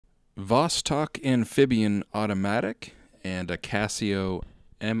Vostok Amphibian Automatic and a Casio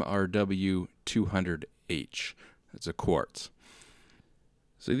MRW 200H. It's a quartz.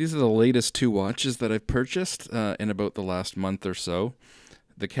 So these are the latest two watches that I've purchased in about the last month or so.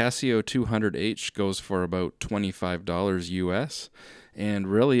 The Casio 200H goes for about $25 US, and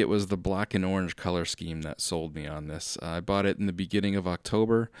really it was the black and orange color scheme that sold me on this. I bought it in the beginning of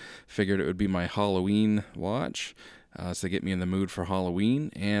October, figured it would be my Halloween watch, so get me in the mood for Halloween,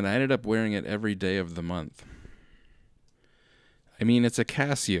 and I ended up wearing it every day of the month. I mean, it's a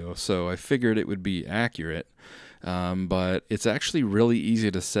Casio, so I figured it would be accurate, but it's actually really easy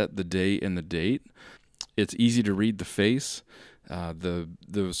to set the day and the date. It's easy to read the face. The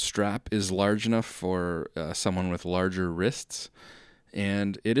strap is large enough for someone with larger wrists,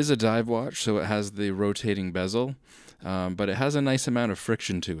 and it is a dive watch, so it has the rotating bezel, but it has a nice amount of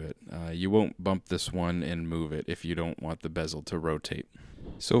friction to it. You won't bump this one and move it if you don't want the bezel to rotate.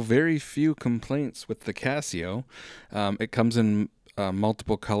 So very few complaints with the Casio. It comes in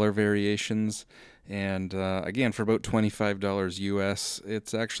multiple color variations, and again, for about $25 US,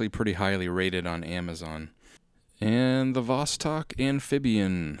 it's actually pretty highly rated on Amazon. And the Vostok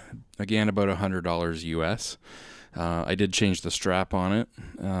Amphibian, again about $100 US. I did change the strap on it,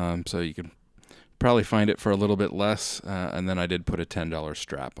 so you can probably find it for a little bit less, and then I did put a $10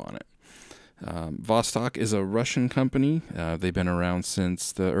 strap on it. Vostok is a Russian company. They've been around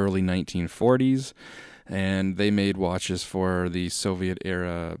since the early 1940s, and they made watches for the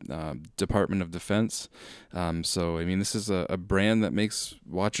Soviet-era Department of Defense. So, I mean, this is a brand that makes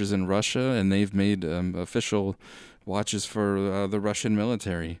watches in Russia, and they've made official watches for the Russian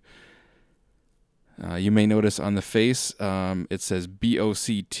military. You may notice on the face it says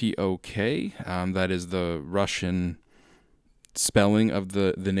Vostok. That is the Russian spelling of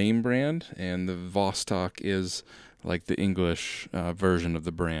the name brand, and the Vostok is like the English version of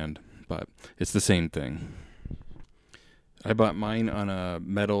the brand, but it's the same thing. I bought mine on a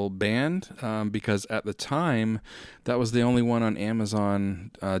metal band because at the time that was the only one on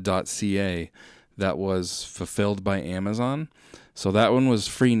Amazon.ca that was fulfilled by Amazon. So that one was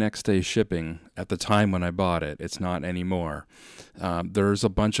free next day shipping at the time when I bought it. It's not anymore. There's a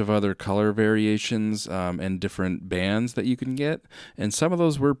bunch of other color variations and different bands that you can get, and some of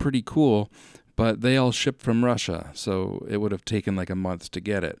those were pretty cool, but they all shipped from Russia, so it would have taken like a month to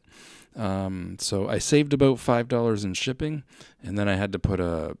get it. So I saved about $5 in shipping, and then I had to put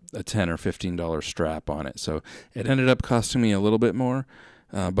a $10 or $15 strap on it. So it ended up costing me a little bit more,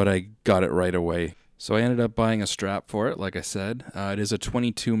 but I got it right away. So I ended up buying a strap for it, like I said. It is a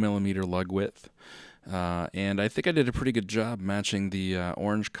 22 millimeter lug width, and I think I did a pretty good job matching the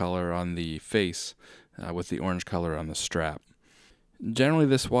orange color on the face with the orange color on the strap. Generally,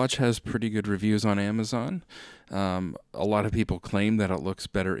 this watch has pretty good reviews on Amazon. A lot of people claim that it looks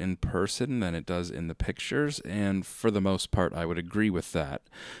better in person than it does in the pictures, and for the most part, I would agree with that.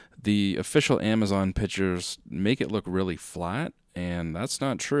 The official Amazon pictures make it look really flat, and that's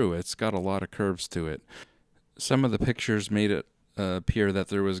not true. It's got a lot of curves to it. Some of the pictures made it appear that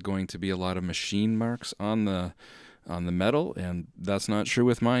there was going to be a lot of machine marks on the metal, and that's not true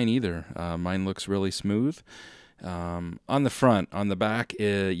with mine either. Mine looks really smooth. On the front, on the back,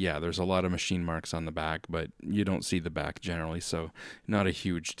 yeah, there's a lot of machine marks on the back, but you don't see the back generally, so not a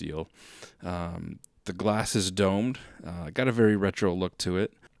huge deal. The glass is domed. Got a very retro look to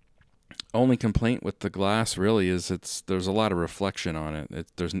it. Only complaint with the glass really is there's a lot of reflection on it. It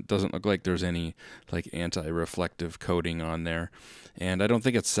doesn't look like there's any like anti-reflective coating on there, and I don't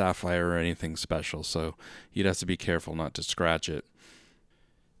think it's sapphire or anything special, so you'd have to be careful not to scratch it.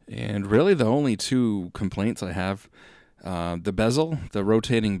 And really the only two complaints I have, the bezel, the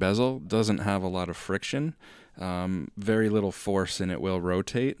rotating bezel, doesn't have a lot of friction. Very little force, and it will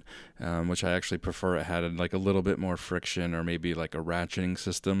rotate, which I actually prefer. It had like a little bit more friction, or maybe like a ratcheting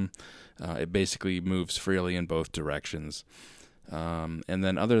system. It basically moves freely in both directions. And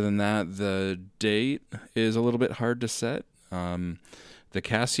then other than that, the date is a little bit hard to set. The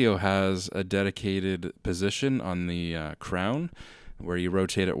Casio has a dedicated position on the crown, where you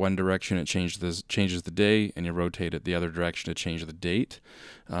rotate it one direction, it changes the day, and you rotate it the other direction to change the date.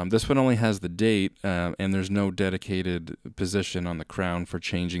 This one only has the date, and there's no dedicated position on the crown for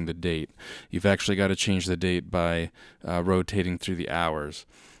changing the date. You've actually got to change the date by rotating through the hours.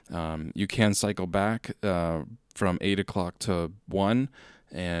 You can cycle back from 8 o'clock to 1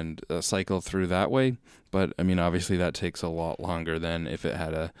 and cycle through that way, but I mean, obviously that takes a lot longer than if it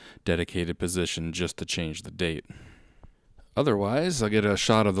had a dedicated position just to change the date. Otherwise, I'll get a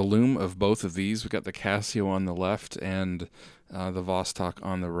shot of the loom of both of these. We've got the Casio on the left and the Vostok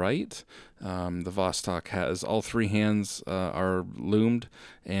on the right. The Vostok has all three hands are loomed,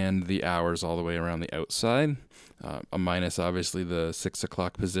 and the hours all the way around the outside. A minus, obviously, the 6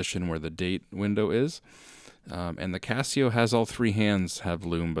 o'clock position where the date window is. And the Casio has all three hands have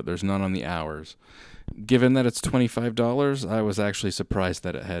loom, but there's none on the hours. Given that it's $25, I was actually surprised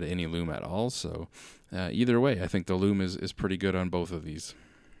that it had any loom at all. So either way, I think the loom is pretty good on both of these.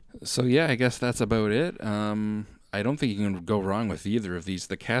 So yeah, I guess that's about it. I don't think you can go wrong with either of these.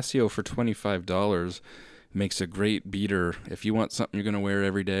 The Casio for $25 makes a great beater if you want something you're going to wear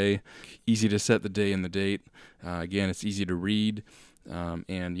every day. Easy to set the day and the date. Again, it's easy to read.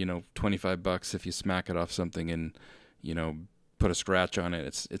 And, you know, $25 if you smack it off something and, you know, put a scratch on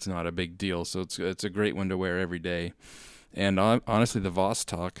it, it's not a big deal. So it's a great one to wear every day. And honestly, the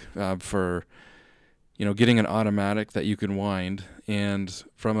Vostok, for, you know, getting an automatic that you can wind, and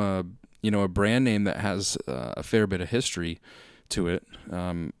from a, you know, a brand name that has a fair bit of history to it,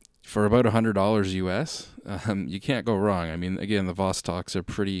 for about $100 US, you can't go wrong. I mean, again, the Vostoks are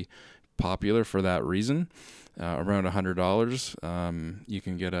pretty popular for that reason. Around $100, you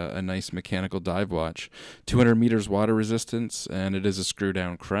can get a nice mechanical dive watch. 200 meters water resistance, and it is a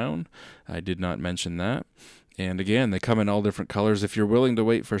screw-down crown. I did not mention that. And again, they come in all different colors. If you're willing to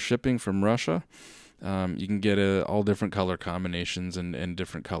wait for shipping from Russia, you can get all different color combinations and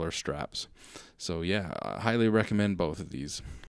different color straps. So yeah, I highly recommend both of these.